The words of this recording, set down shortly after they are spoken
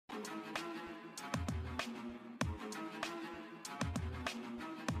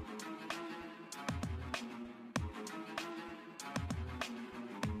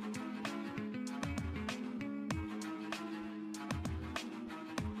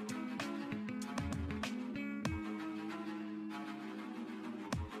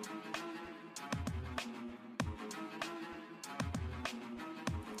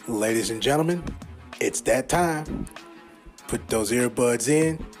Ladies and gentlemen, it's that time. Put those earbuds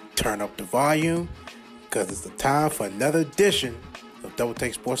in, turn up the volume, because it's the time for another edition of Double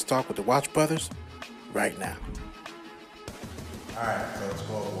Take Sports Talk with the Watch Brothers right now. All right, so let's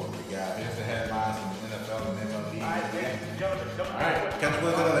go over what we got. Here's the headlines in the NFL and MLB. All right, catch you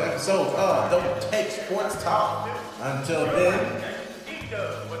with another episode of Double Take Sports Talk. Until then,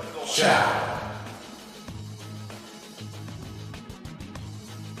 ciao.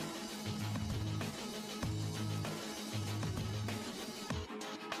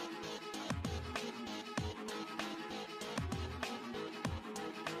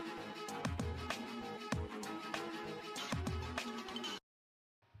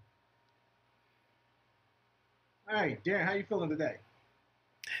 All right, Darren, how you feeling today?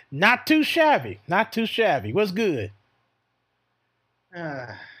 Not too shabby. Not too shabby. What's good? Uh,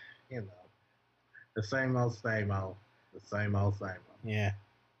 you know, the same old, same old. The same old, same old. Yeah.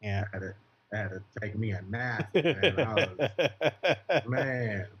 Yeah. I had to take me a nap.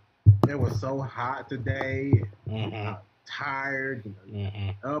 Man, it was so hot today. I'm tired,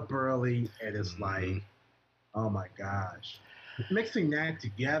 up early, and it's like, oh my gosh. Mixing that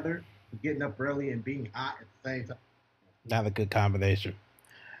together, getting up early and being hot at the same time. Not a good combination.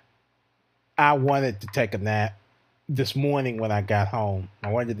 I wanted to take a nap this morning when I got home. I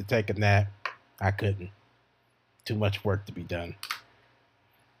wanted to take a nap. I couldn't. Too much work to be done.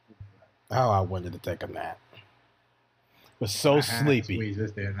 Oh, I wanted to take a nap. Was so sleepy. Squeeze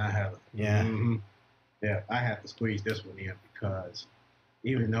this in. Yeah. Yeah, I had to squeeze this one in because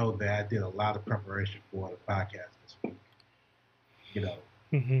even though that I did a lot of preparation for the podcast this week, you know,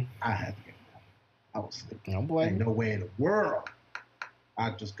 I had to get a nap. I was sleeping. Don't blame no way in the world.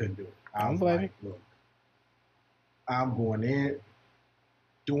 I just couldn't do it. I was like, look, I'm going in,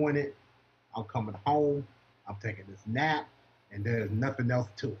 doing it. I'm coming home. I'm taking this nap, and there's nothing else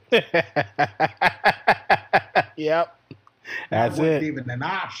to it. Yep. That wasn't even an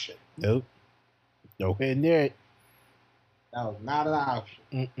option. Nope. Nowhere near it. That was not an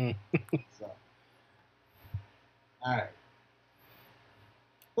option. So, all right.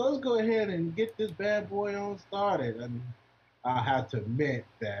 So let's go ahead and get this bad boy on started. And I have to admit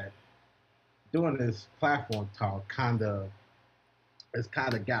that doing this platform talk it's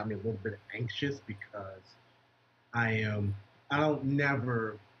kind of got me a little bit anxious because I don't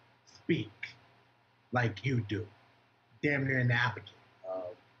never speak like you do. Damn near an advocate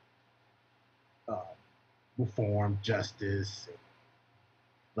of reform, justice,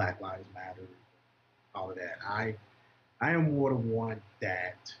 Black Lives Matter, all of that. I am more the one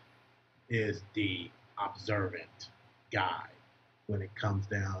that is the observant guy when it comes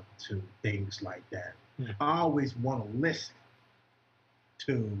down to things like that. I always want to listen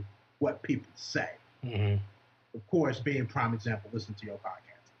to what people say. Of course, being prime example, listen to your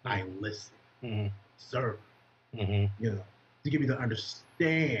podcast. I listen, observe, you know, to give you to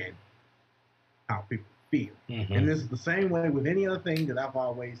understand how people feel. And this is the same way with any other thing that I've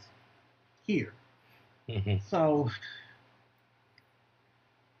always hear. So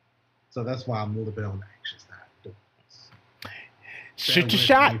that's why I'm a little bit on the anxious side doing this. Shoot your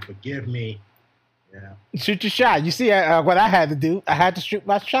shot. Forgive me. Yeah. Shoot your shot. You see what I had to do? I had to shoot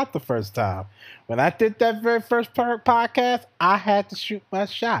my shot the first time. When I did that very first podcast, I had to shoot my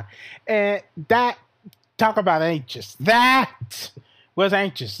shot. And that, talk about anxious. That was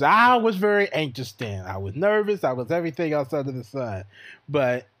anxious. I was very anxious then. I was nervous. I was everything else under the sun.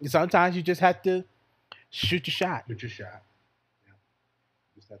 But sometimes you just have to shoot your shot. Shoot your shot. Yeah.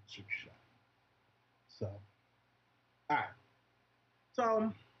 Just have to shoot your shot. So, all right.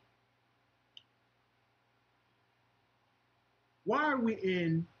 So, why are we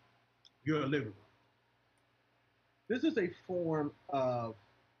in your living room? This is a form of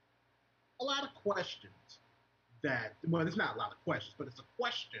a lot of questions that, well, it's not a lot of questions, but it's a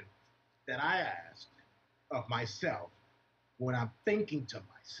question that I ask of myself when I'm thinking to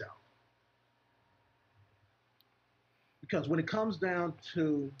myself. Because when it comes down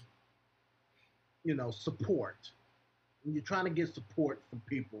to, you know, support, when you're trying to get support from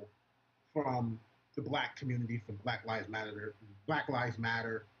people from the Black community, from Black Lives Matter,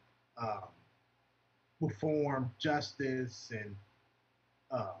 reform, justice, and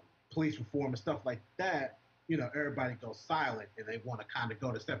police reform and stuff like that, you know, everybody goes silent and they want to kind of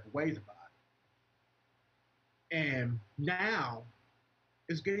go their separate ways about it. And now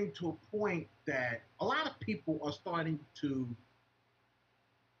it's getting to a point that a lot of people are starting to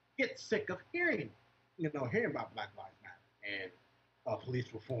get sick of hearing about Black Lives Matter and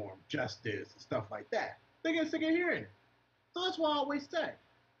police reform, justice, and stuff like that. They get sick of hearing it. So that's why I always say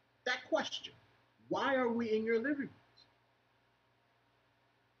that question: why are we in your living rooms?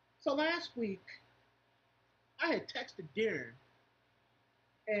 So last week, I had texted Darren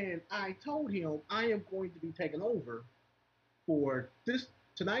and I told him I am going to be taking over for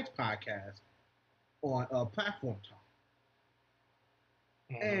tonight's podcast on Platform Talk.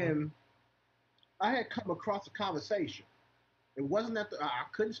 And I had come across a conversation. It wasn't I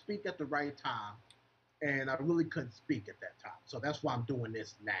couldn't speak at the right time, and I really couldn't speak at that time. So that's why I'm doing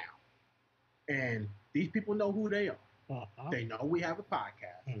this now. And these people know who they are. They know we have a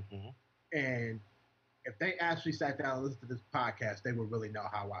podcast. And if they actually sat down and listened to this podcast, they would really know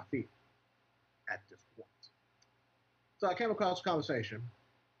how I feel at this point. So I came across a conversation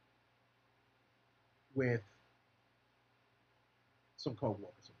with some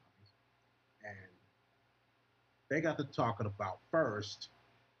co-workers of mine, and they got to talking about first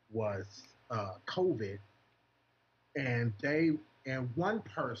was COVID, and one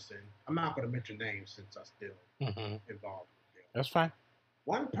person, I'm not going to mention names since I'm still involved with them. That's fine.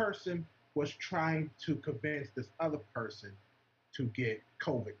 One person was trying to convince this other person to get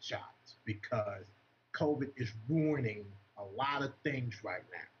COVID shots because COVID is ruining a lot of things right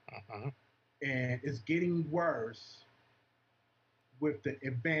now. And it's getting worse with the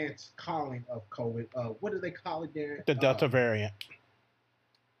advanced calling of COVID. What do they call it there? The Delta variant.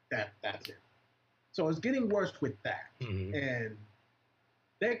 That's it. So it's getting worse with that. And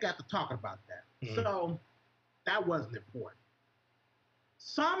they got to talking about that. So that wasn't important.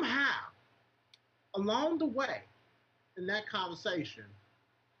 Somehow, along the way, in that conversation,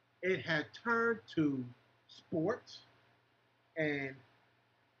 it had turned to sports and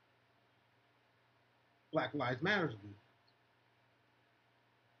Black Lives Matter movement.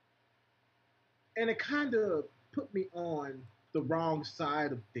 And it kind of put me on the wrong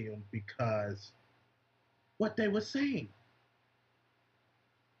side of them because what they were saying.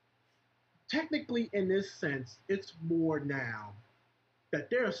 Technically, in this sense, it's more now that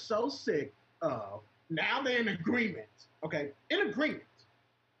they're so sick of, now they're in agreement, okay? In agreement,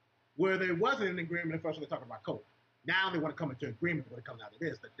 where there wasn't an agreement at first when they talking about COVID. Now they want to come into agreement when it comes out of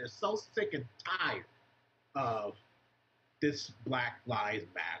this, that they're so sick and tired of this Black Lives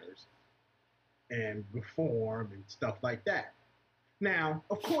Matters and reform and stuff like that. Now,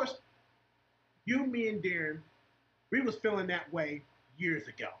 of course, you, me, and Darren, we was feeling that way years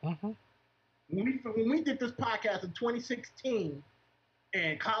ago. When we did this podcast in 2016,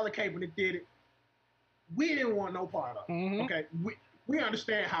 and Colin Kaepernick did it, we didn't want no part of it. Okay, we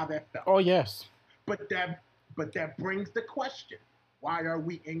understand how that felt. Oh yes, but that brings the question: why are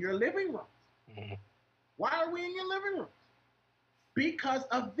we in your living rooms? Why are we in your living rooms? Because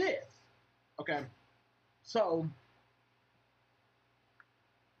of this. Okay, so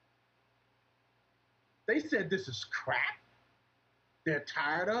they said this is crap. They're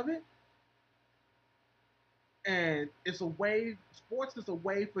tired of it. And it's a way, sports is a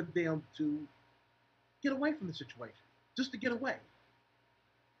way for them to get away from the situation, just to get away.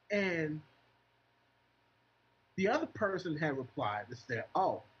 And the other person had replied and said,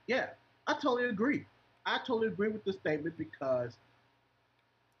 oh, yeah, I totally agree. I totally agree with the statement because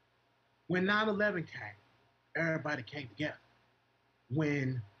when 9/11 came, everybody came together.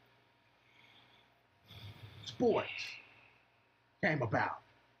 When sports came about,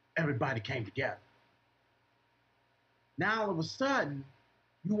 everybody came together. Now, all of a sudden,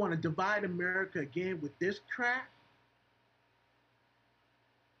 you want to divide America again with this crap?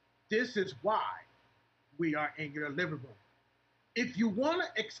 This is why we are in your living room. If you want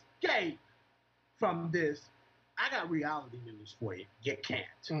to escape from this, I got reality news for you. You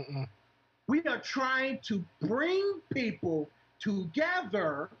can't. We are trying to bring people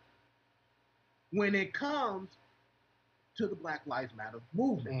together when it comes to the Black Lives Matter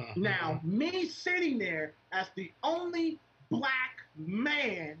movement. Now, me sitting there as the only black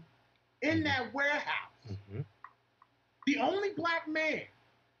man in that warehouse, the only black man,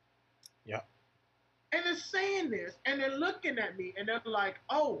 and they're saying this, and they're looking at me, and they're like,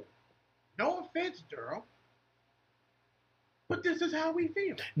 oh, no offense, Daryl, but this is how we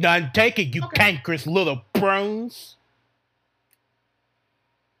feel. None taken, you cankerous little prunes.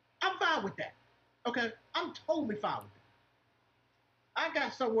 I'm fine with that. Okay? I'm totally fine with it. I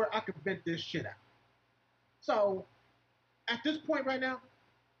got somewhere I can vent this shit out. So, at this point right now,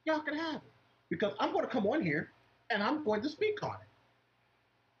 y'all can have it. Because I'm going to come on here, and I'm going to speak on it.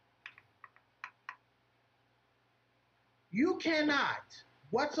 You cannot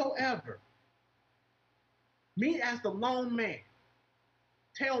whatsoever, me as the lone man,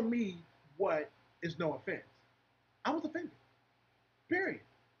 tell me what is no offense. I was offended. Period.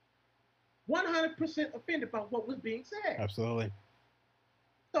 100% offended by what was being said. Absolutely.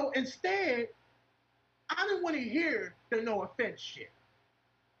 So instead, I didn't want to hear the no offense shit.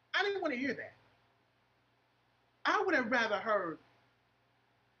 I I didn't want to hear that. I would have rather heard,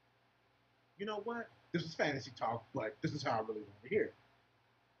 you know what? This is fantasy talk, but this is how I really want to hear it.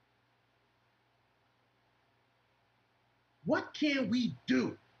 What can we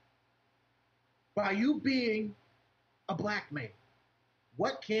do by you being a black man?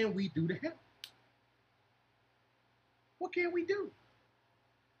 What can we do to help? What can we do?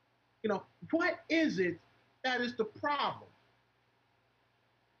 You know, what is it that is the problem?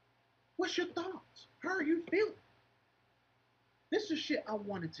 What's your thoughts? How are you feeling? This is shit I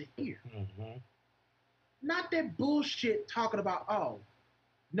wanted to hear. Mm-hmm. Not that bullshit talking about, oh,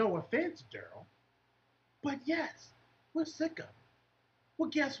 no offense, Daryl, but yes, we're sick of it. Well,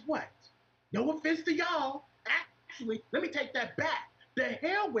 guess what? No offense to y'all. Actually, let me take that back. The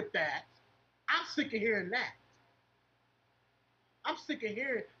hell with that. I'm sick of hearing that. I'm sick of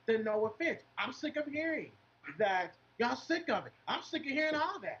hearing the no offense. I'm sick of hearing that y'all sick of it. I'm sick of hearing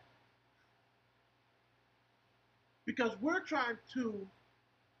all that. Because we're trying to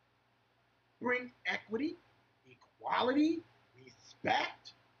bring equity, equality,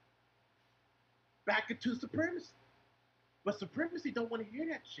 respect back into supremacy. But supremacy don't want to hear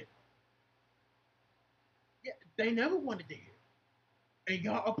that shit. Yeah, they never wanted to hear it. And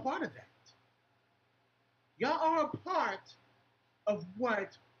y'all are part of that. Y'all are a part of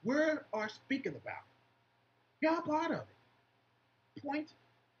what we are speaking about. Y'all are part of it. Point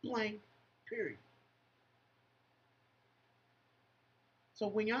blank, period. So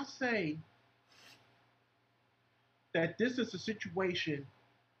when y'all say that this is a situation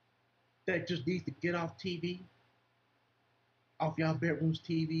that just needs to get off TV, off y'all bedrooms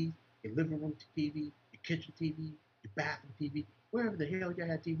TV, your living room TV, your kitchen TV, your bathroom TV, wherever the hell y'all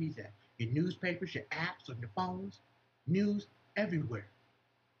have TVs at, your newspapers, your apps on your phones, news everywhere.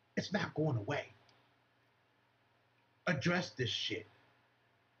 It's not going away. Address this shit.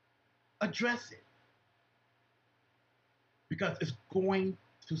 Address it. Because it's going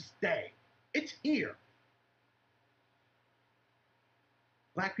to stay. It's here.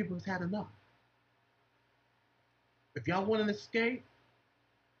 Black people have had enough. If y'all want an escape,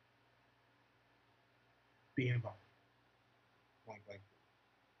 be involved. Point blank.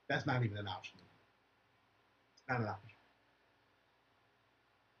 That's not even an option. It's not an option.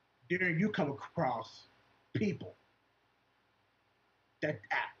 Then you come across people that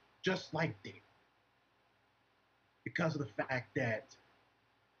act just like them because of the fact that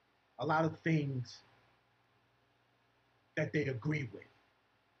a lot of things that they agree with.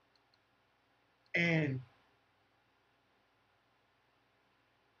 And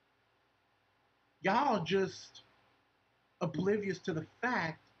y'all just oblivious to the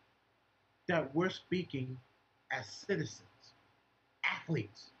fact that we're speaking as citizens,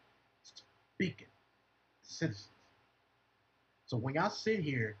 athletes, speaking as citizens. So when y'all sit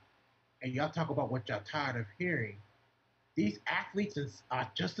here and y'all talk about what y'all tired of hearing, these athletes are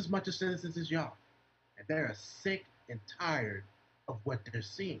just as much as citizens as y'all. And they're sick and tired of what they're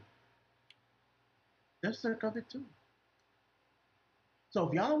seeing. They're sick of it too. So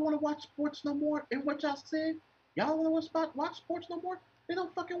if y'all don't want to watch sports no more, and what y'all said, y'all don't want to watch sports no more, then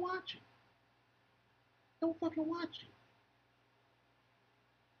don't fucking watch it. Don't fucking watch it.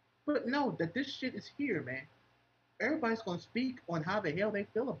 But know that this shit is here, man. Everybody's going to speak on how the hell they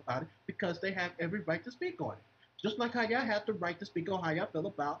feel about it because they have every right to speak on it. Just like how y'all have the right to speak on how y'all feel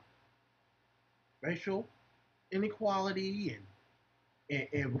about racial inequality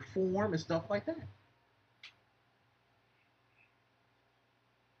and reform and stuff like that.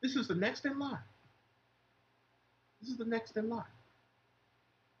 This is the next in line. This is the next in line.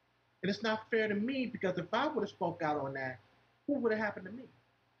 And it's not fair to me because if I would have spoke out on that, what would have happened to me?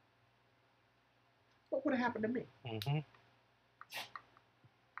 What would have happened to me? Mm-hmm.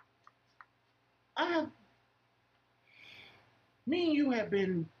 Me and you have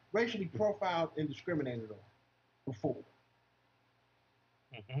been racially profiled and discriminated on before.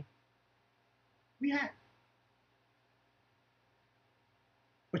 Mm-hmm. We have.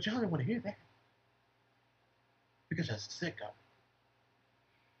 But y'all didn't want to hear that. Because y'all sick of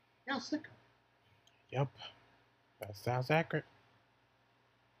it. Y'all sick of it. Yep. That sounds accurate.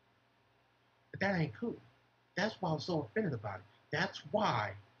 But that ain't cool. That's why I'm so offended about it. That's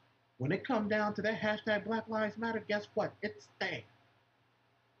why when it come down to that hashtag Black Lives Matter, guess what? It stank.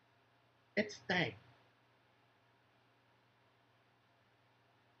 It stank.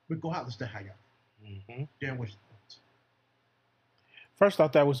 We go out, let's say how y'all. Mm-hmm. Darren, what's your thoughts? First, I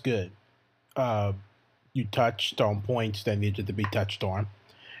thought that was good. You touched on points that needed to be touched on.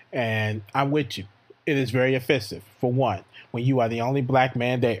 And I'm with you. It is very offensive, for one, when you are the only black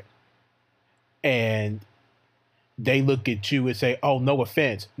man there. And they look at you and say, "Oh, no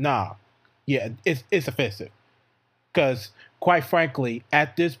offense." Nah, yeah, it's offensive. Because quite frankly,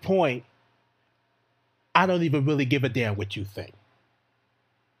 at this point, I don't even really give a damn what you think.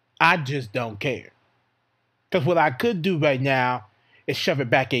 I just don't care. Because what I could do right now is shove it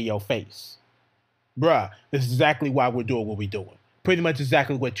back in your face. Bruh, this is exactly why we're doing what we're doing. Pretty much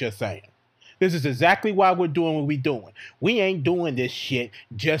exactly what you're saying. This is exactly why we're doing what we're doing. We ain't doing this shit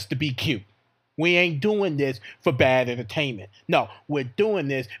just to be cute. We ain't doing this for bad entertainment. No, we're doing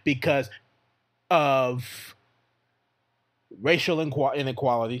this because of racial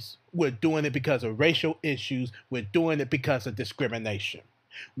inequalities. We're doing it because of racial issues. We're doing it because of discrimination.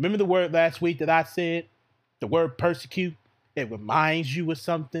 Remember the word last week that I said? The word persecute? It reminds you of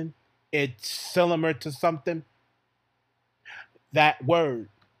something. It's similar to something. That word,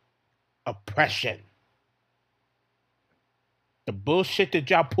 oppression. The bullshit that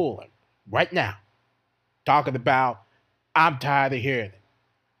y'all pulling right now, talking about, I'm tired of hearing it.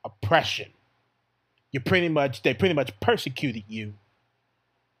 Oppression. They pretty much persecuted you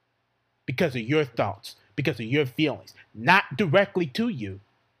because of your thoughts, because of your feelings, not directly to you,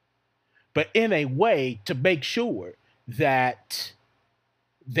 but in a way to make sure that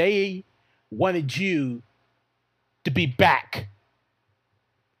they wanted you to be back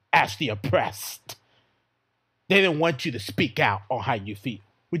as the oppressed. They didn't want you to speak out on how you feel,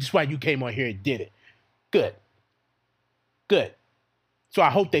 which is why you came on here and did it. Good. Good. So I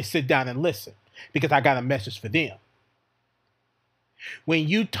hope they sit down and listen, because I got a message for them. When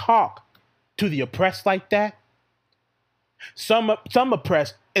you talk to the oppressed like that, some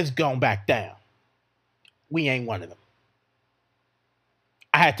oppressed is going back down. We ain't one of them.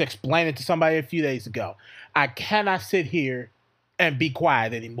 I had to explain it to somebody a few days ago. I cannot sit here and be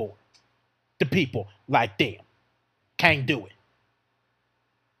quiet anymore. The people like them can't do it.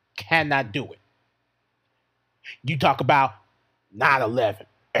 Cannot do it. You talk about 9/11.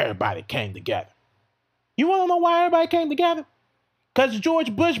 Everybody came together. You want to know why everybody came together? Because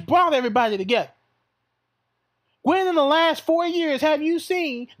George Bush brought everybody together. When in the last 4 years have you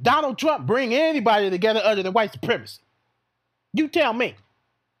seen Donald Trump bring anybody together other than white supremacy? You tell me.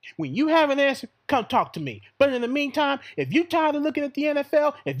 When you have an answer, come talk to me. But in the meantime, if you tired of looking at the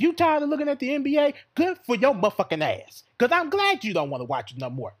NFL, if you tired of looking at the NBA, good for your motherfucking ass. Because I'm glad you don't want to watch it no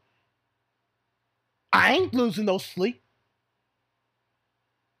more. I ain't losing no sleep.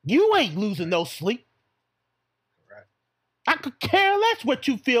 You ain't losing no sleep. Correct. I could care less what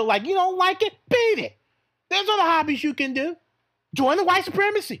you feel like. You don't like it? Beat it. There's other hobbies you can do. Join the white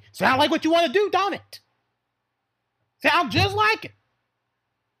supremacy. Sound like what you want to do, don't it? Sound just like it.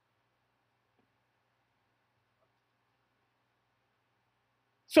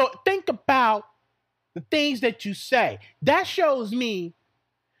 So think about the things that you say. That shows me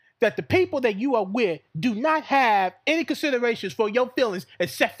that the people that you are with do not have any considerations for your feelings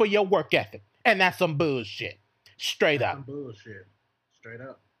except for your work ethic. And that's some bullshit. Straight up. Some bullshit. Straight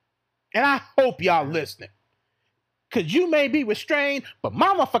up. And I hope y'all listening. Because you may be restrained, but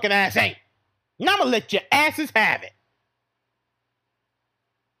my motherfucking ass ain't. And I'm going to let your asses have it.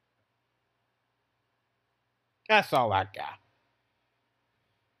 That's all I got.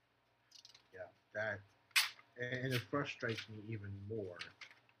 Yeah, that, and it frustrates me even more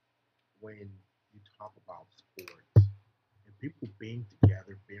when you talk about sports and people being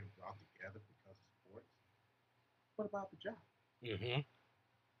together, being brought together because of sports. What about the job? Mm-hmm.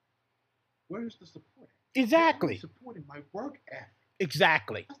 Where's the support? Exactly. Supporting my work ethic.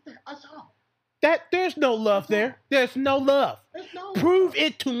 Exactly. That's all. There's no love there. There's no love. There's no Prove love.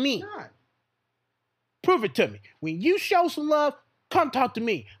 it to me. None. Prove it to me. When you show some love, come talk to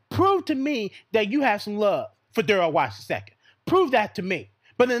me. Prove to me that you have some love for Daryl Watts II. Prove that to me.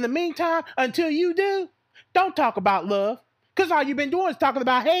 But in the meantime, until you do, don't talk about love. Because all you've been doing is talking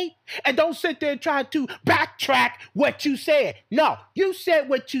about hate. And don't sit there and try to backtrack what you said. No, you said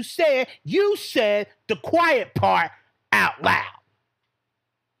what you said. You said the quiet part out loud.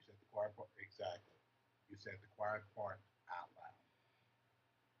 You said the quiet part. Exactly. You said the quiet part out loud.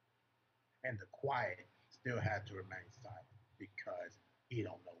 And the quiet still had to remain silent because he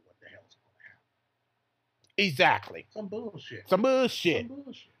don't know what the hell's going to happen. Exactly. Some bullshit. Some bullshit. Some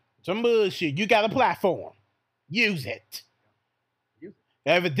bullshit. Some bullshit. You got a platform. Use it.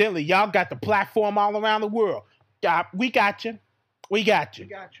 Evidently, y'all got the platform all around the world. We got you. We got you. We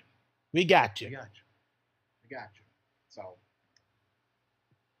got you. We got you. We got you. We got you. So,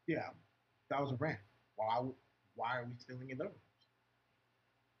 yeah, that was a rant. Why are we still in your living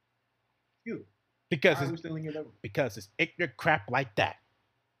rooms? Because why are we still in your living room? Because it's ignorant crap like that.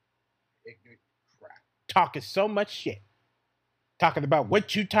 Ignorant crap. Talking so much shit. talking about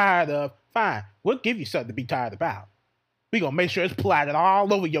what you tired of. Fine, we'll give you something to be tired about. We gonna make sure it's platted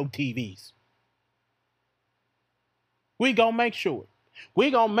all over your TVs. We gonna make sure. We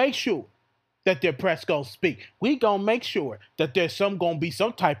gonna make sure that their press gonna speak. We gonna make sure that there's gonna be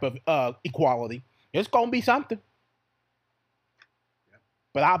some type of equality. It's gonna be something.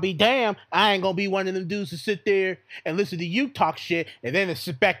 But I'll be damned, I ain't gonna be one of them dudes to sit there and listen to you talk shit and then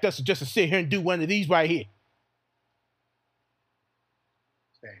expect us just to sit here and do one of these right here.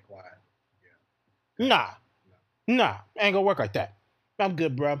 Staying quiet. Nah, ain't gonna work like that. I'm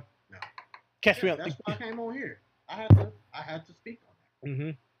good, bro. No. Catch me up. That's why I came on here. I had to speak on that. Mm-hmm.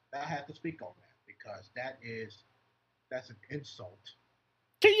 I had to speak on that because that's an insult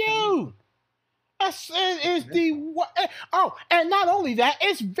To you. Is the and not only that,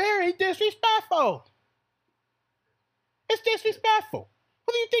 it's very disrespectful. It's disrespectful.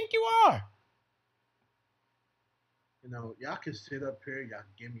 Who do you think you are? You know, y'all can sit up here, y'all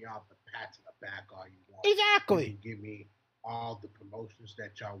can give me all the pats in the back all you want. Exactly. You can give me all the promotions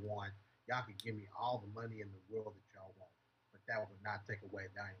that y'all want. Y'all can give me all the money in the world that y'all want. But that will not take away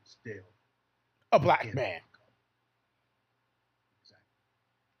that I am still a black man.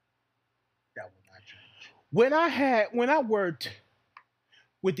 That will not change. When I worked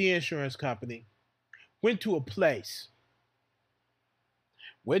with the insurance company, went to a place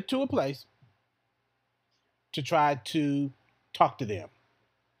to try to talk to them.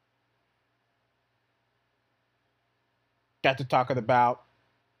 Got to talking about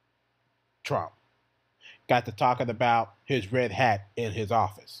Trump. Got to talking about his red hat in his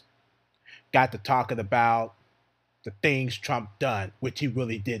office. Got to talking about the things Trump done, which he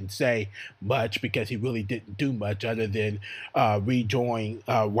really didn't say much because he really didn't do much other than rejoin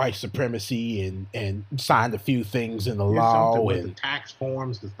white supremacy and signed a few things in the law and the tax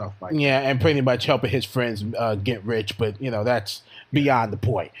forms and stuff like that. Yeah, and pretty much helping his friends get rich, but you know that's beyond the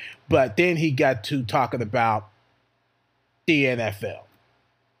point. But then he got to talking about the NFL.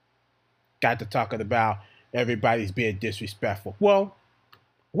 Got to talking about everybody's being disrespectful. Well,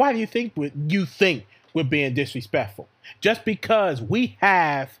 why do you think we're being disrespectful? Just because we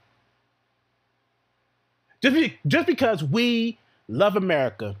love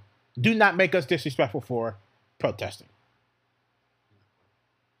America, do not make us disrespectful for protesting.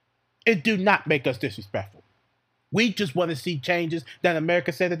 It do not make us disrespectful. We just want to see changes that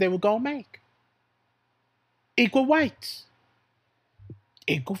America said that they were going to make. Equal rights.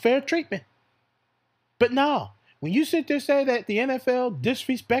 Equal fair treatment. But no, when you sit there and say that the NFL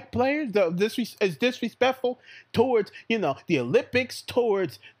disrespect players, is disrespectful towards, the Olympics,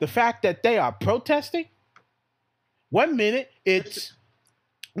 towards the fact that they are protesting, one minute it's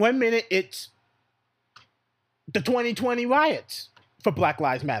the 2020 riots for Black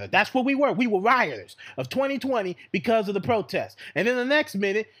Lives Matter. That's what we were. We were rioters of 2020 because of the protests. And then the next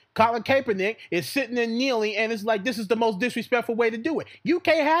minute, Colin Kaepernick is sitting there kneeling and it's like, this is the most disrespectful way to do it. You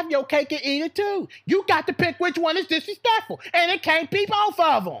can't have your cake and eat it too. You got to pick which one is disrespectful. And it can't be both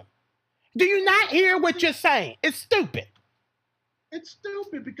of them. Do you not hear what you're saying? It's stupid. It's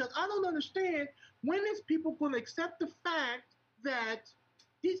stupid because I don't understand when is people going to accept the fact that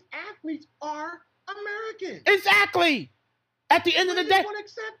these athletes are Americans. Exactly. At the end of the day,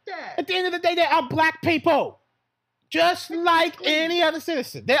 accept that? At the end of the day, they are black people. Just like any other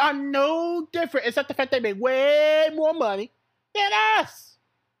citizen. They are no different, except the fact they make way more money than us.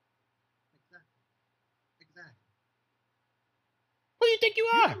 Exactly. Who do you think you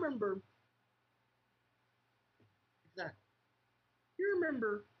are? You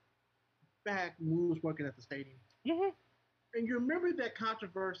remember back when we was working at the stadium? Mm-hmm. And you remember that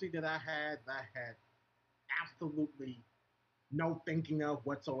controversy that I had absolutely no thinking of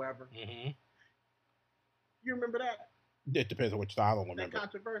whatsoever? Mm-hmm. You remember that? It depends on which style I don't remember. That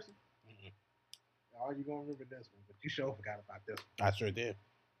controversy? Mm-hmm. Oh, you're going to remember this one, but you sure forgot about this one. I sure did.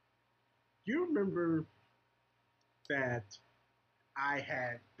 You remember that I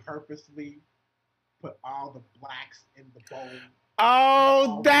had purposely put all the blacks in the bowl?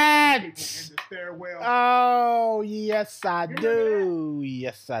 Oh, that! In the stairwell? Oh, yes, I do.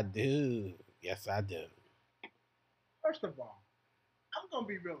 Yes, I do. Yes, I do. First of all, I'm going to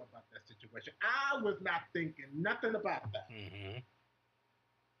be real about that situation. I was not thinking nothing about that. Mm-hmm.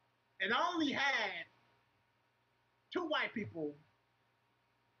 And I only had 2 white people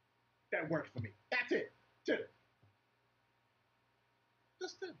that worked for me. That's it. 2.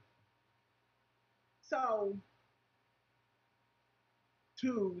 Just 2. So,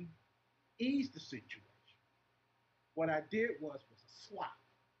 to ease the situation, what I did was a swap.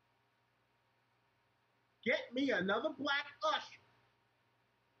 Get me another black usher,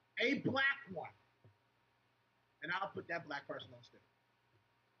 a black one, and I'll put that black person on still.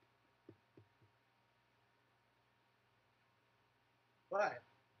 But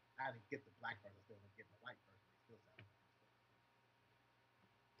I didn't get the black person still, and get the white person. They still sound like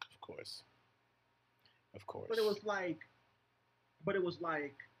Of course. Of course. But it was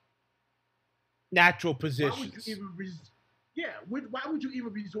like natural why positions. would you even why would you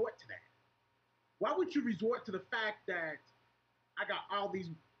even resort to that? Why would you resort to the fact that I got all these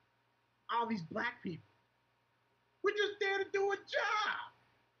black people? We're just there to do a job.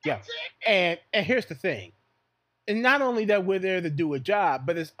 That's it. And here's the thing. And not only that we're there to do a job,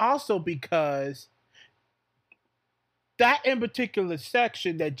 but it's also because that in particular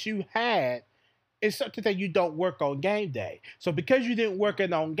section that you had is something that you don't work on game day. So because you didn't work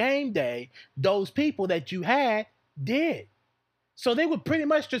it on game day, those people that you had did. So they were pretty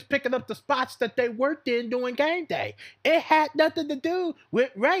much just picking up the spots that they worked in during game day. It had nothing to do with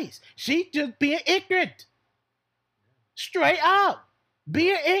race. She just being ignorant. Straight up.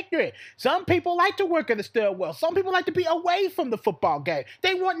 Being ignorant. Some people like to work in the stairwell. Some people like to be away from the football game.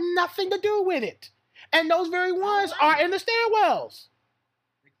 They want nothing to do with it. And those very ones are in the stairwells.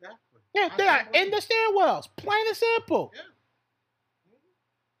 Exactly. Yeah, they are in the stairwells. Plain and simple. Yeah.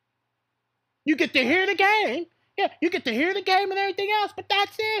 You get to hear the game. Yeah, you get to hear the game and everything else, but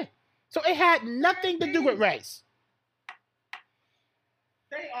that's it. So it had nothing to do with race.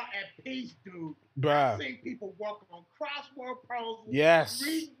 They are at peace, dude. Bruh. I've seen people working on crossword puzzles, Yes.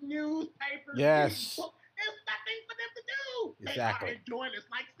 read newspapers, Yes. read books. There's nothing for them to do. Exactly. They are enjoying it.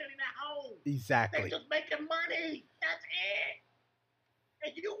 It's like sitting at home. Exactly. They just making money. That's it.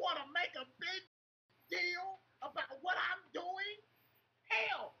 And you want to make a big deal about what I'm doing?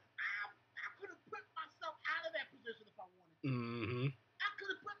 Hell, I could have put myself out of that position if I wanted to. Mm-hmm. I could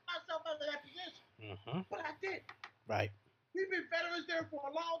have put myself out of that position. Mm-hmm. But I didn't. Right. We've been veterans there for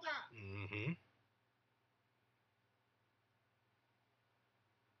a long time. Mm-hmm.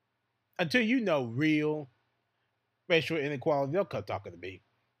 Until you know real racial inequality, don't come talking to me.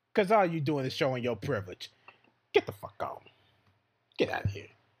 Because all you doing is showing your privilege. Get the fuck on. Get out of here.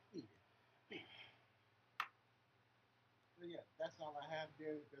 So yeah, that's all I have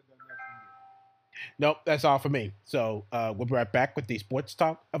there. There's no next one. Nope, that's all for me. So we'll be right back with the sports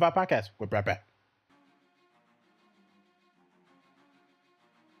talk of our podcast. We'll be right back.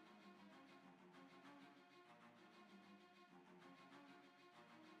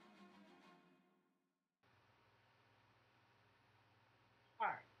 All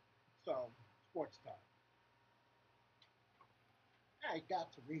right, so sports talk. I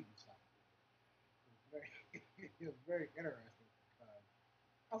got to reading something. It was very interesting because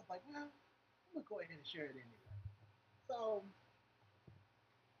I was like, well, I'm gonna go ahead and share it anyway. So,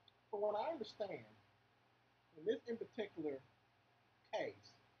 from what I understand, in this in particular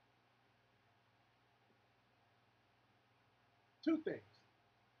case, two things.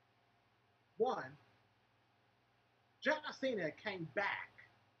 One, John Cena came back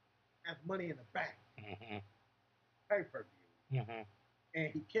as Money in the Bank Mm-hmm. pay-per-view, Mm-hmm.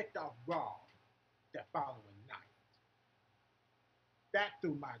 and he kicked off Raw that following night. That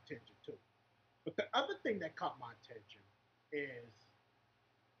threw my attention too. But the other thing that caught my attention is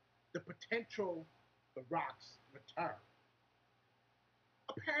the potential The Rock's return.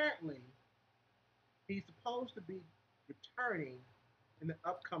 Apparently, he's supposed to be returning in the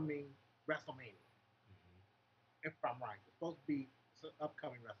upcoming WrestleMania. If I'm right, it's supposed to be the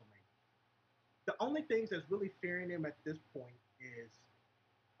upcoming WrestleMania. The only things that's really fearing him at this point is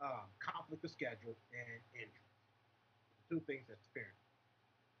conflict of schedule and injury. The two things that's fearing.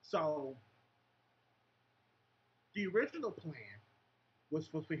 So the original plan was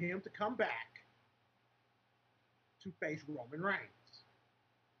for him to come back to face Roman Reigns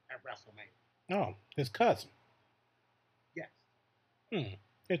at WrestleMania. Oh, his cousin. Yes.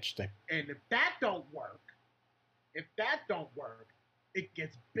 Interesting. And if that don't work, it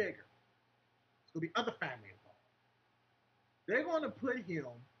gets bigger. It's gonna be other family involved. They're gonna put him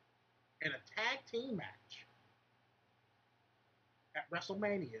in a tag team match at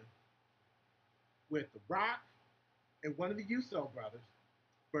WrestleMania with The Rock and one of the Uso brothers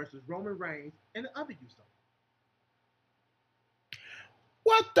versus Roman Reigns and the other Uso.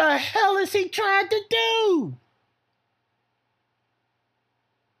 What the hell is he trying to do?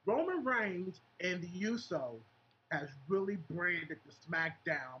 Roman Reigns and the Uso has really branded the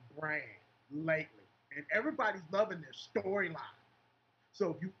SmackDown brand lately. And everybody's loving their storyline.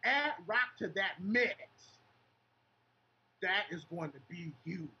 So if you add Rock to that mix, that is going to be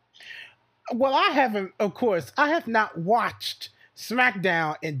huge. Well, I have not watched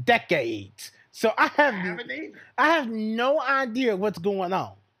SmackDown in decades. So I haven't either. have no idea what's going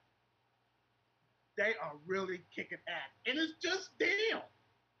on. They are really kicking ass. And it's just them.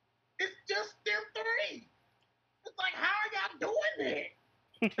 It's just them three. It's like, how are y'all doing it?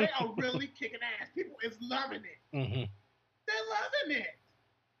 They are really kicking ass. People is loving it. Mm-hmm. They're loving it.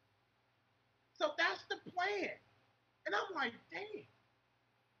 So that's the plan. And I'm like, damn, how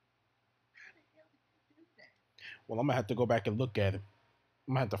the hell did you do that? Well, I'm gonna have to go back and look at it.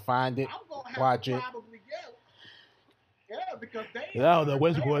 I'm gonna have to find it, I'm gonna have watch to it. probably yeah, because I don't know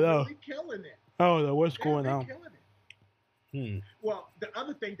what's going on. really killing it. I don't know what's going They're on. killing it. Hmm. Well, the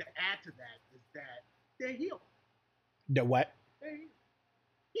other thing to add to that is that they're healed. The what? They're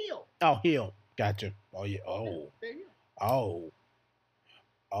healed. Oh, heel. Gotcha. Oh yeah. Oh. They're healed. Oh.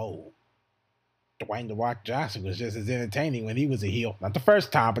 Oh. Dwayne The Rock Johnson was just as entertaining when he was a heel. Not the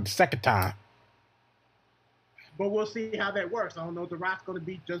first time, but the second time. But we'll see how that works. I don't know if The Rock's going to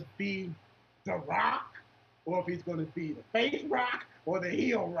be The Rock, or if he's going to be the face Rock or the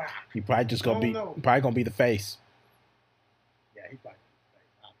heel Rock. He probably just gonna be know. probably gonna be the face. Yeah, he's probably the face.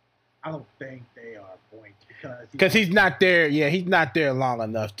 I don't think they are going to because he's not there. Yeah, he's not there long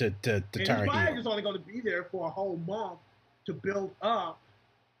enough to turn he's heel. probably just only going to be there for a whole month to build up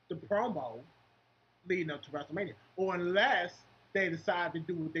the promo leading up to WrestleMania, or unless they decide to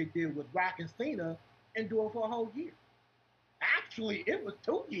do what they did with Rock and Cena and do it for a whole year. Actually, it was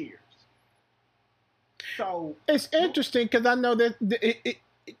 2 years. So it's interesting because I know that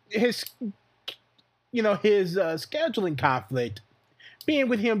his scheduling conflict, being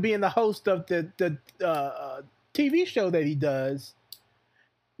with him being the host of the TV show that he does,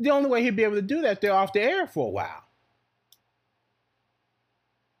 the only way he'd be able to do that, they're off the air for a while.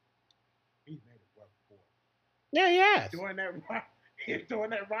 He's made it work for him. Yeah, yes. During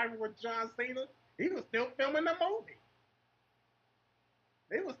that rival with John Cena, he was still filming the movie.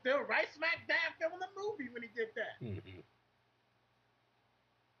 They was still right smack dab filming the movie when he did that. Mm-hmm.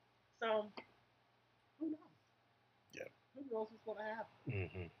 So, who knows? Yeah. Who knows what's going to happen?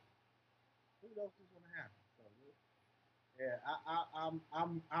 Mm-hmm. Who knows what's going to happen? So, yeah,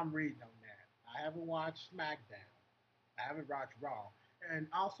 I'm reading on that. I haven't watched SmackDown. I haven't watched Raw, and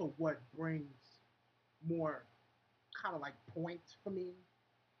also what brings more kind of like points for me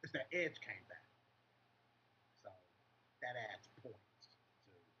is that Edge came back. So that adds points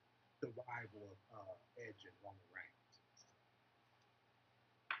to the rival of Edge and Roman Reigns.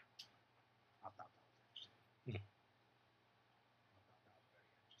 I thought that was interesting. I thought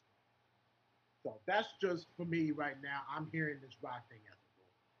that was very interesting. So that's just for me right now. I'm hearing this Rock thing as a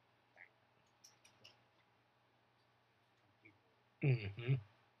rule. Mm-hmm.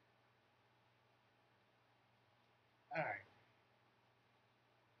 All right.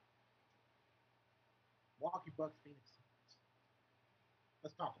 Milwaukee Bucks, Phoenix Suns.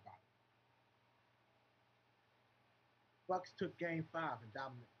 Let's talk about it. Bucks took Game 5 in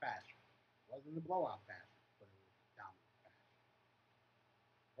dominant fashion. It wasn't a blowout fashion, but it was dominant fashion.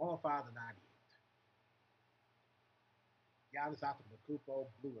 105 to 98. Giannis Antetokounmpo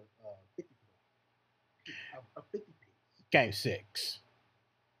blew a 50 piece. Game 6.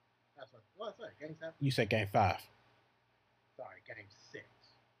 That's what I said. Game 7. You said Game 5. Sorry, Game 6.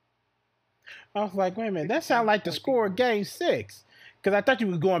 I was like, wait a minute, that sounds like the score of Game 6. Because I thought you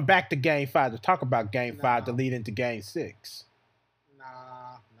were going back to Game 5 to talk about Game 5 to lead into Game 6.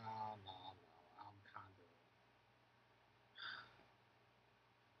 Nah.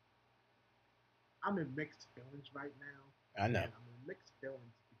 I'm in mixed feelings right now. I know. I'm in mixed feelings.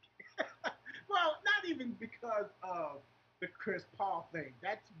 Well, not even because of the Chris Paul thing.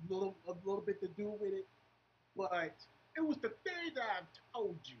 That's a little bit to do with it. But it was the thing that I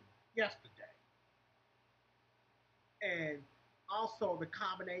told you yesterday. And also the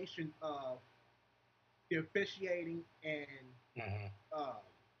combination of the officiating and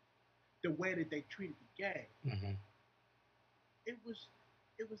the way that they treated the game. Mm-hmm. It was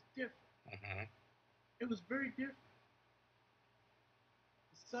different. Mm-hmm. It was very different.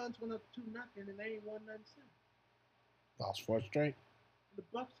 The Suns went up 2-0 and they ain't won nothing since. Lost 4 straight. The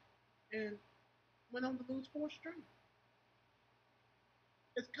Bucks and went on to lose 4 straight.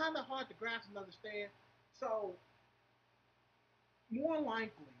 It's kind of hard to grasp and understand. So, more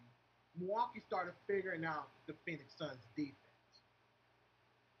likely, Milwaukee started figuring out the Phoenix Suns defense.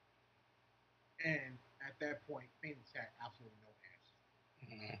 And at that point, Phoenix had absolutely no answers.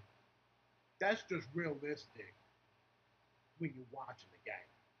 Mm-hmm. That's just realistic when you're watching the game.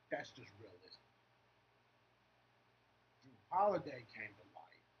 That's just realistic. Drew Holiday came to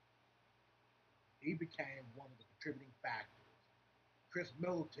life. He became one of the contributing factors. Chris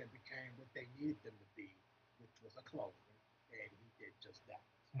Middleton became what they needed them to be, which was a closer, and he did just that.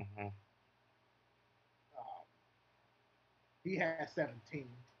 Mm-hmm. He had 17.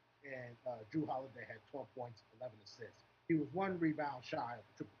 and Drew Holiday had 12 points, 11 assists. He was one rebound shy of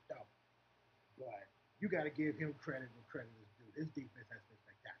a triple double. But you got to give him credit when credit is due. His defense has been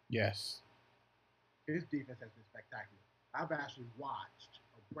spectacular. Yes. His defense has been spectacular. I've actually watched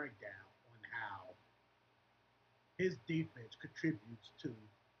a breakdown on how his defense contributes to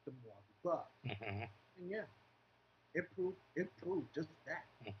the Milwaukee Bucks. Mm-hmm. And yeah, it proved just that.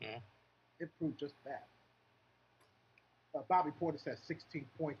 Mm-hmm. It proved just that. Bobby Portis had 16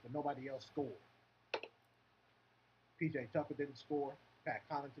 points, but nobody else scored. PJ Tucker didn't score. Pat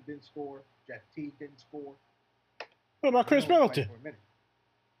Connaughton didn't score. Jeff Teague didn't score. What about Chris Middleton?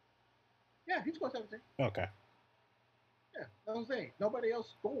 Yeah, he scored 17. Okay. Yeah, that's what I'm saying. Nobody else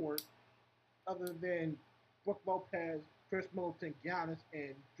scored other than Brook Lopez, Chris Middleton, Giannis,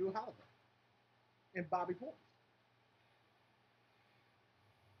 and Drew Holiday. And Bobby Portis.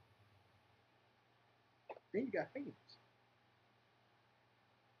 Then you got Phoenix.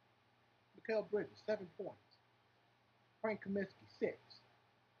 Mikal Bridges, 7 points. Frank Kaminsky, 6.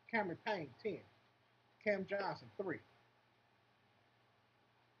 Cameron Payne, 10. Cam Johnson, 3.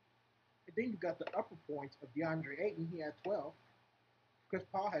 And then you got the upper points of DeAndre Ayton. He had 12. Chris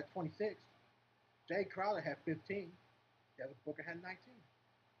Paul had 26. Jay Crowder had 15. Devin Booker had 19.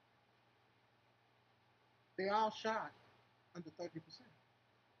 They all shot under 30%.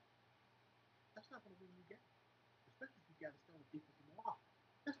 That's not going to win you games. Especially if you got to stay on the defensive line.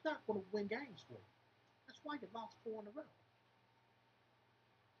 That's not going to win games for you. That's why you lost 4 in a row.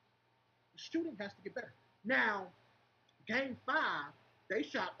 The shooting has to get better. Now, game 5, they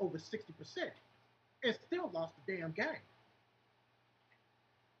shot over 60% and still lost the damn game.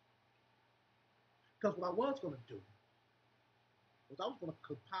 Because what I was going to do was I was going to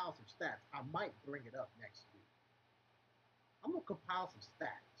compile some stats. I might bring it up next week. I'm going to compile some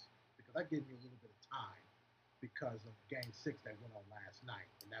stats because that gave me a little bit of time because of game 6 that went on last night,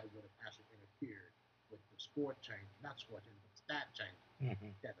 and that would have actually interfered with the score change, not score change, but stat change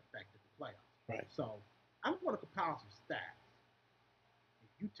that affected the playoffs. Right. So I'm going to compile some stats.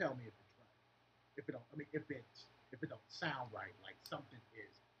 You tell me if it's right. If it don't, I mean, if it don't sound right, like something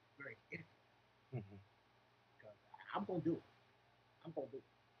is very iffy. Because I'm gonna do it. I'm gonna do it.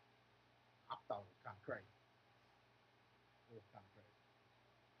 I thought it was kind of crazy. It was kind of crazy.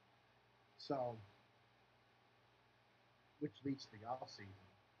 So, which leads to the off season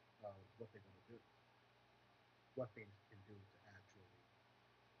of what they're gonna do, what things can do to actually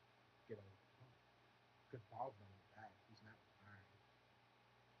get over the hump. Because Paul's not gonna die. He's not retiring.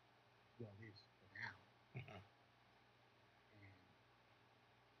 Well, at least for now. And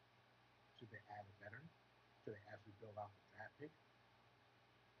should they add a veteran? Should they actually build off the draft pick?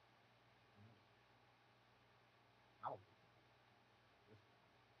 I don't know.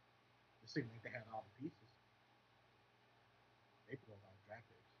 It seemed like they had all the pieces. They built all the draft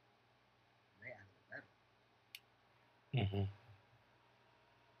picks. And they added a veteran.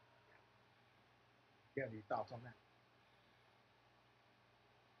 You have any thoughts on that?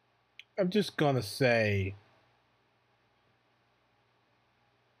 I'm just going to say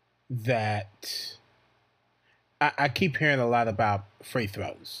that I keep hearing a lot about free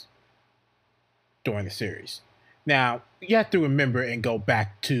throws during the series. Now, you have to remember and go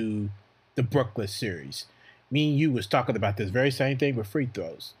back to the Brooklyn series. Me and you was talking about this very same thing with free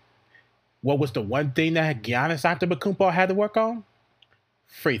throws. What was the one thing that Giannis Antetokounmpo had to work on?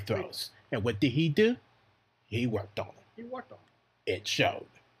 Free throws. And what did he do? He worked on it. He worked on it. It showed.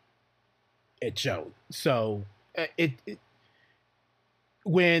 It showed. So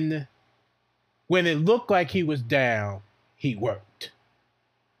when it looked like he was down, he worked.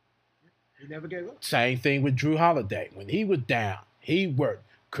 He never gave up. Same thing with Drew Holiday. When he was down, he worked.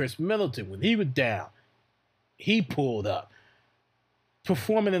 Chris Middleton, when he was down, he pulled up.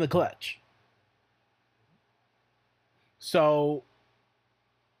 Performing in the clutch. So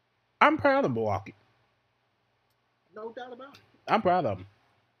I'm proud of Milwaukee. No doubt about it. I'm proud of them.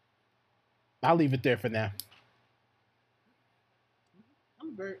 I'll leave it there for now.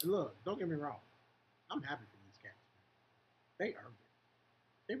 Look, don't get me wrong. I'm happy for these cats. They earned it.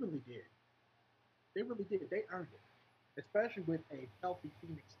 They really did. They really did. They earned it. Especially with a healthy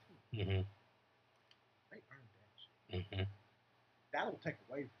Phoenix team. They earned that shit. That'll take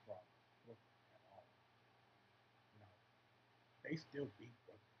away from Brooklyn at all. You know, they still beat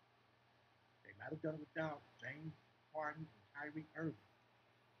Brooklyn. They might have done it without James Harden and Kyrie Irving.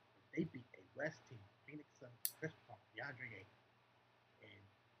 But they beat a West team, Phoenix Suns, Chris Paul, DeAndre Ayton, and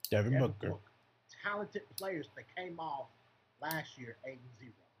Devin Booker. Talented players that came off last year 8-0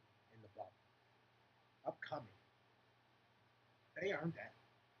 in the bubble. Upcoming. They earned that.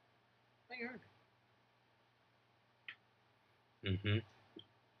 They earned it.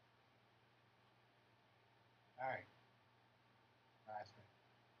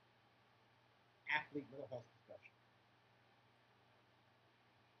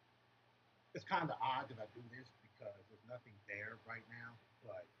 kind of odd that I do this because there's nothing there right now,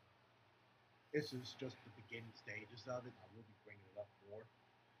 but this is just the beginning stages of it. I will be bringing it up more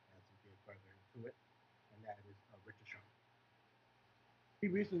as we get further into it, and that is Richard Sherman.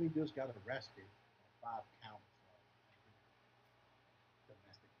 He recently just got arrested on 5 counts of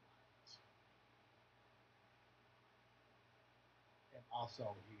domestic violence, and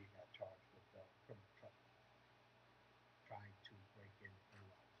also he got charged with criminal trespass, trying to break in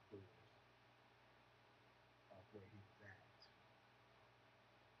in-laws' doors of where he was at.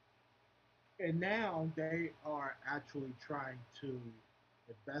 And now they are actually trying to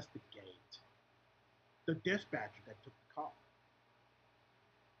investigate the dispatcher that took the call,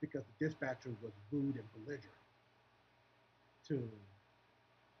 because the dispatcher was rude and belligerent to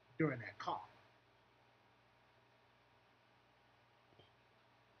during that call.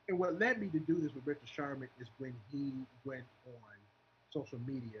 And what led me to do this with Richard Sherman is when he went on social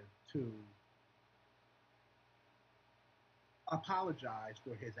media to apologize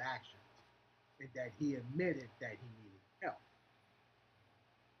for his actions, and that he admitted that he needed help.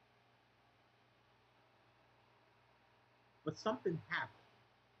 But something happened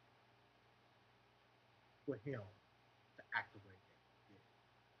for him to act the way that he did.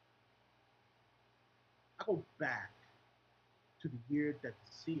 I go back to the year that the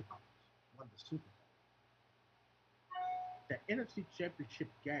Seahawks won the Super Bowl. The NFC Championship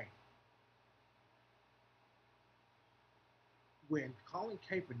game, when Colin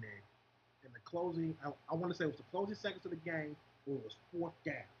Kaepernick in the closing, I want to say it was the closing seconds of the game, or it was 4th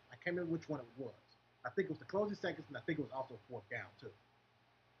down. I can't remember which one it was. I think it was the closing seconds, and I think it was also 4th down too.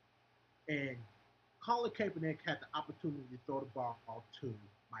 And Colin Kaepernick had the opportunity to throw the ball to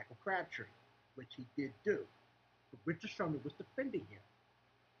Michael Crabtree, which he did do. But Richard Sherman was defending him.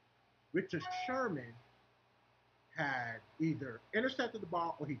 Richard Sherman had either intercepted the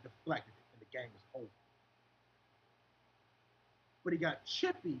ball or he deflected it, and the game was over. But he got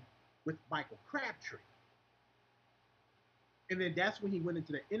chippy with Michael Crabtree. And then that's when he went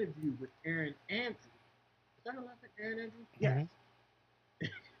into the interview with Erin Andrews. Is that her last name, Erin Andrews? Yes.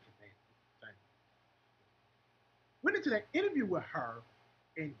 Went into that interview with her,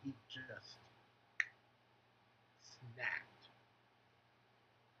 and he just snapped.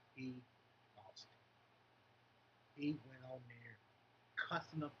 He lost it. He went on there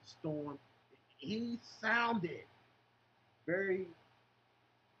cussing up the storm. He sounded very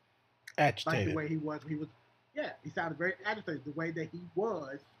agitated, like the way he was when he was. Yeah, he sounded very agitated, the way that he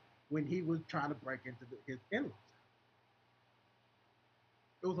was when he was trying to break into his in-laws.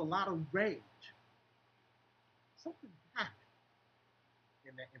 There was a lot of rage. Something happened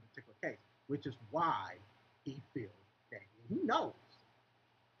in that in particular case, which is why he feels that he knows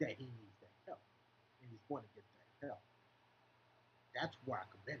that he needs that help, and he's going to get that help. That's why I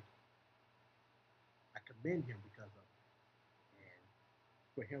commend him. I commend him because of it, and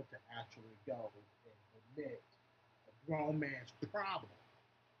for him to actually go and admit a grown man's problem,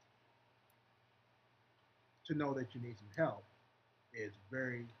 to know that you need some help, is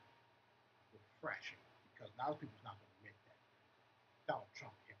very refreshing, because a lot of people's not going to admit that. Donald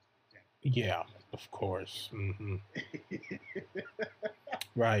Trump has to example. Yeah, of course. Mm-hmm.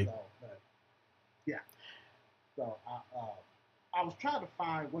 Right. So, yeah. So I was trying to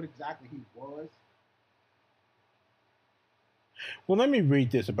find what exactly he was. Well, let me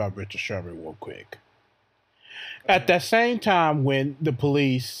read this about Richard Sherman real quick. At that same time, when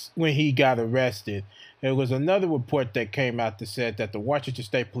he got arrested, there was another report that came out that said that the Washington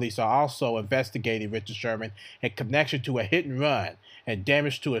State Police are also investigating Richard Sherman in connection to a hit and run and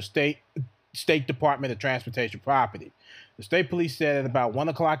damage to a state Department of Transportation property. The state police said at about 1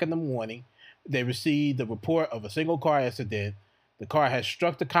 o'clock in the morning, they received the report of a single car accident. The car had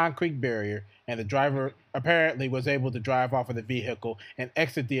struck the concrete barrier, and the driver apparently was able to drive off of the vehicle and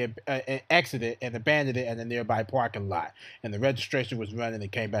exit and abandoned it in a nearby parking lot. And the registration was running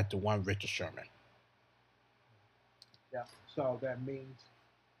and came back to one Richard Sherman. Yeah, so that means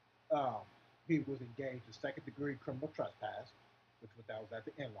he was engaged in second-degree criminal trespass, which was at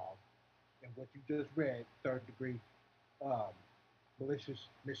the in-laws, and what you just read, third-degree malicious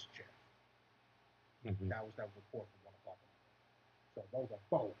mischief. Mm-hmm. That was that report from 1 o'clock. So those are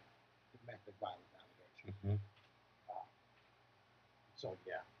both domestic violence allegations. Mm-hmm. So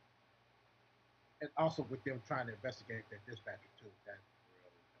yeah, and also with them trying to investigate their dispatcher too. That's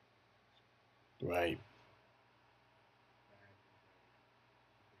really right.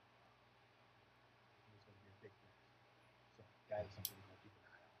 It's going to be a big mess. So that is something we're going to keep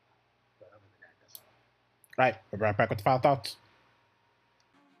an eye on. But other than that, that's all. All right, we'll be right back with the final thoughts.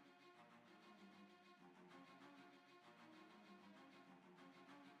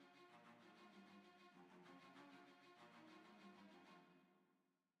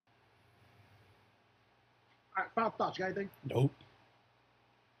 All right, final thoughts. You got anything? Nope.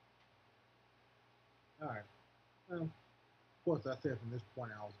 All right. Of course, I said from this point,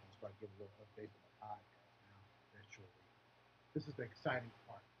 I was going to start giving a little updates on the podcast now. Eventually, this is the exciting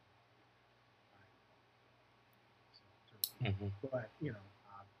part. Mm-hmm. But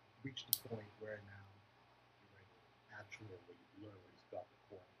I've reached the point where now you're ready to actually, literally start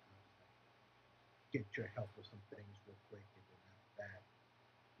recording. Get your help with some things real quick, and then after that,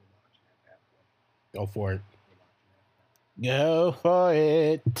 we're launching that bad boy. Go for it. We're launching that Go for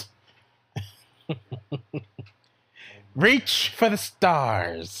it. Reach for the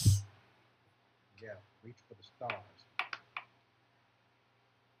stars. Yeah, reach for the stars.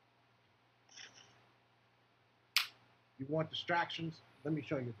 You want distractions? Let me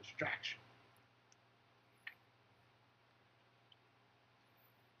show you a distraction.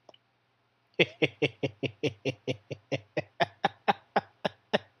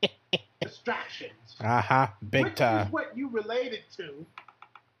 Distractions. Big Which time. is what you related to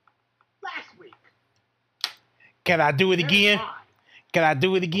last week. Can I do it again? Can I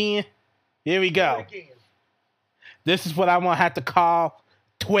do it again? Here we go. This is what I want to have to call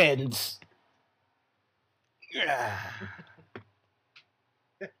twins. Yes,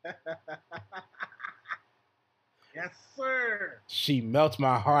 sir. She melts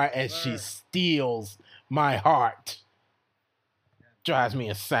my heart and she steals my heart. Drives me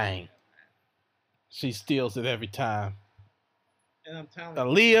insane. She steals it every time. And I'm telling you.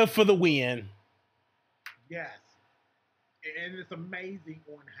 Aaliyah for the win. Yes. And it's amazing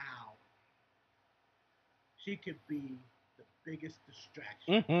on how she could be the biggest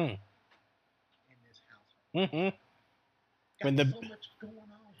distraction in this household. Got so much going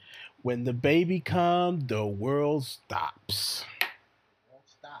on. When the baby comes, the world stops. The world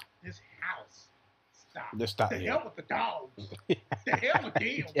stops. This house stops. Let's stop The here. hell with the dogs. The hell with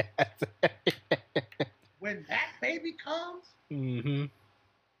them. Yes. When that baby comes,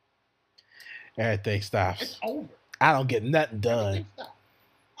 Everything stops. it's over. I don't get nothing done. Everything stops.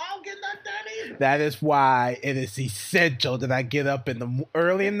 I don't get nothing done either. That is why it is essential that I get up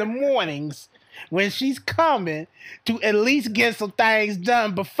early in the mornings when she's coming to at least get some things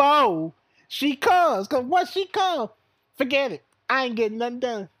done before she comes. Because once she comes, forget it. I ain't getting nothing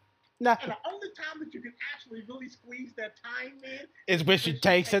done. Nothing. And the only time that you can actually really squeeze that time in Is when she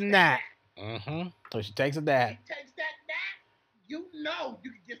takes a nap. So she takes a nap. She takes that nap, you know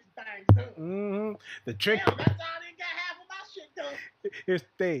you can get some things done. The trick. Hell, that's how I didn't get half of my shit done. Here's the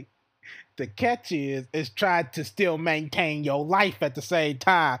thing. The catch is trying to still maintain your life at the same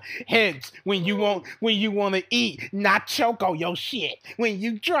time. Hence, when you want to eat, not choke on your shit. When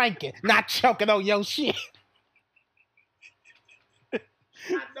you drink it, not choking on your shit. I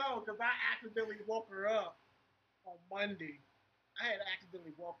know, because I accidentally woke her up on Monday. I had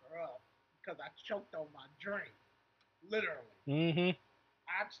accidentally woke her up because I choked on my drink. Literally.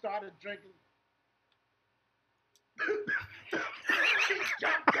 I started drinking. She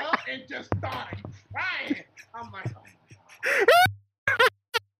jumped up and just started crying. I'm like, oh my God.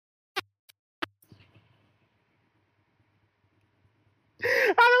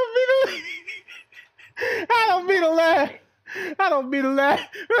 I don't mean to laugh.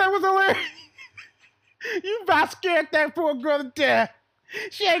 That was hilarious. You about scared that poor girl to death.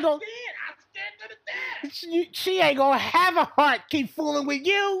 She ain't gonna. I'm scared to the death. She ain't gonna have a heart keep fooling with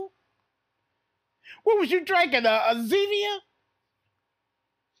you. What was you drinking? A Zevia?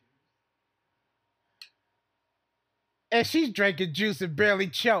 And she's drinking juice and barely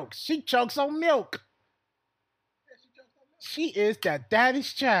chokes. She chokes on milk. She is that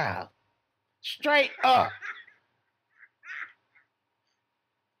daddy's child. Straight up.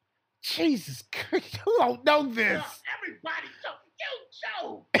 Jesus Christ, you don't know this. Well, everybody choke. You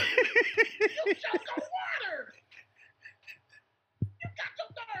choke. You choke on water. You got your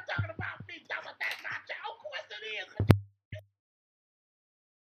daughter talking about me. Talking about that's not choke. Of course it is.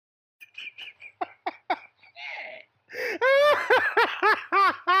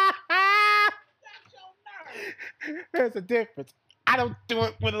 That's your nerve. There's a difference. I don't do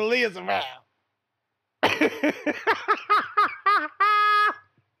it when Aaliyah's around.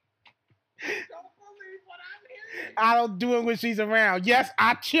 Don't believe what I'm hearing. I don't do it when she's around. Yes,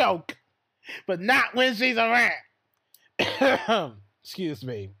 I choke, but not when she's around. Excuse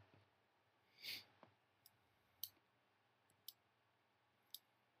me.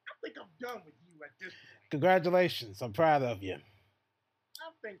 I think I'm done with you at this point. Congratulations. I'm proud of you. I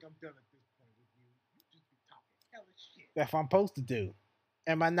think I'm done at this point with you. You just be talking hella shit. That's what I'm supposed to do.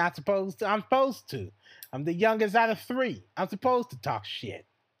 Am I not supposed to? I'm supposed to. I'm the youngest out of 3. I'm supposed to talk shit.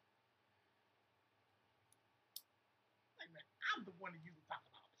 Like, man, I'm the one that usually talk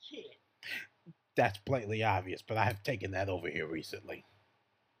about shit. That's blatantly obvious, but I have taken that over here recently.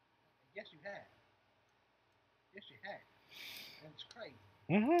 Yes, you have. Yes, you have. And it's crazy.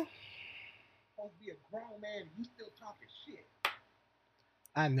 Mm-hmm. Supposed to be a grown man, and you still talking shit.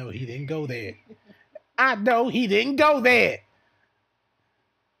 I know he didn't go there. I know he didn't go there.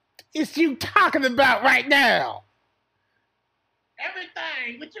 It's you talking about right now.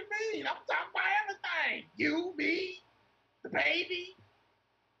 Everything. What you mean? I'm talking about everything. You, me, the baby.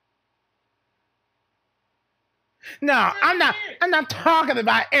 No, I'm not. I'm not talking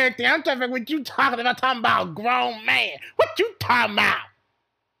about everything. I'm talking about what you talking about. Talking about a grown man. What you talking about?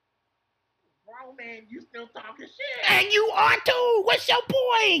 Grown man, you still talking shit. And you are too. What's your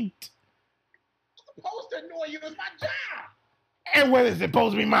point? I'm supposed to annoy you. It's my job. And what is it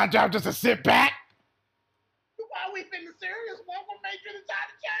supposed to be my job? Just to sit back? Why we been serious? What will make you decide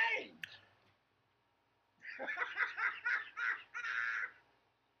to change?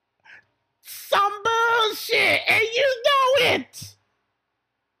 Some bullshit, and you know it.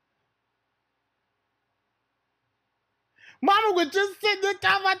 Mama was just sitting there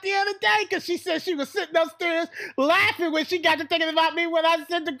talking about the other day because she said she was sitting upstairs laughing when she got to thinking about me when I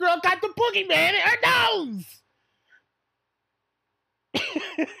said the girl got the boogeyman in her nose.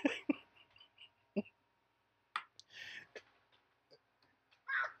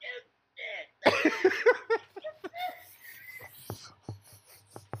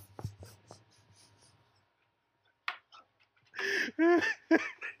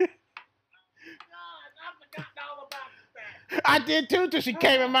 I did too till she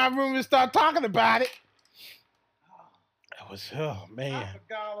came in my room and started talking about it. That was, oh man. I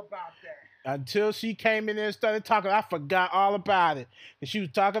forgot all about that. Until she came in there and started talking, I forgot all about it. And she was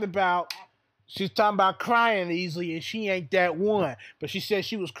talking about crying easily, and she ain't that one. But she said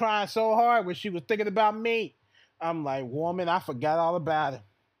she was crying so hard when she was thinking about me. I'm like, woman, I forgot all about it.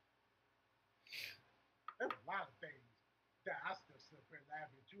 There's a lot of things that I still sit up here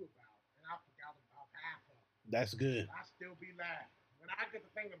laughing at you about, and I forgot about half of them. That's good. I still be laughing. When I get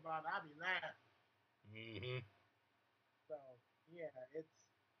to thinking about it, I be laughing. Mm-hmm. So, yeah,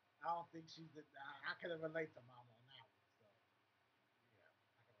 I don't think I can relate to Mama on that one. So, yeah,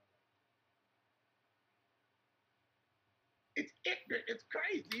 I can relate. It's ignorant, it's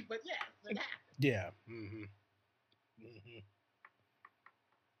crazy, but yes, it happens. Yeah. Mm-hmm. Mm-hmm.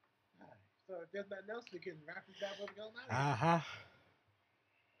 So if there's nothing else, we can wrap this up and go now. Uh-huh.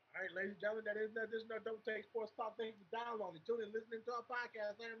 All right, ladies and gentlemen, there's no Don't Take Sports Talk. Thank you for downloading, tuning, listening to our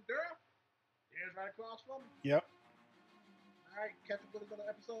podcast. I'm Durham. Here's right across from me. Yep. All right, catch up with another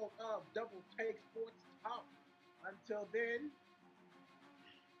episode of Double Take Sports Talk. Until then,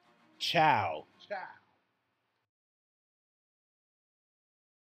 Ciao. ciao.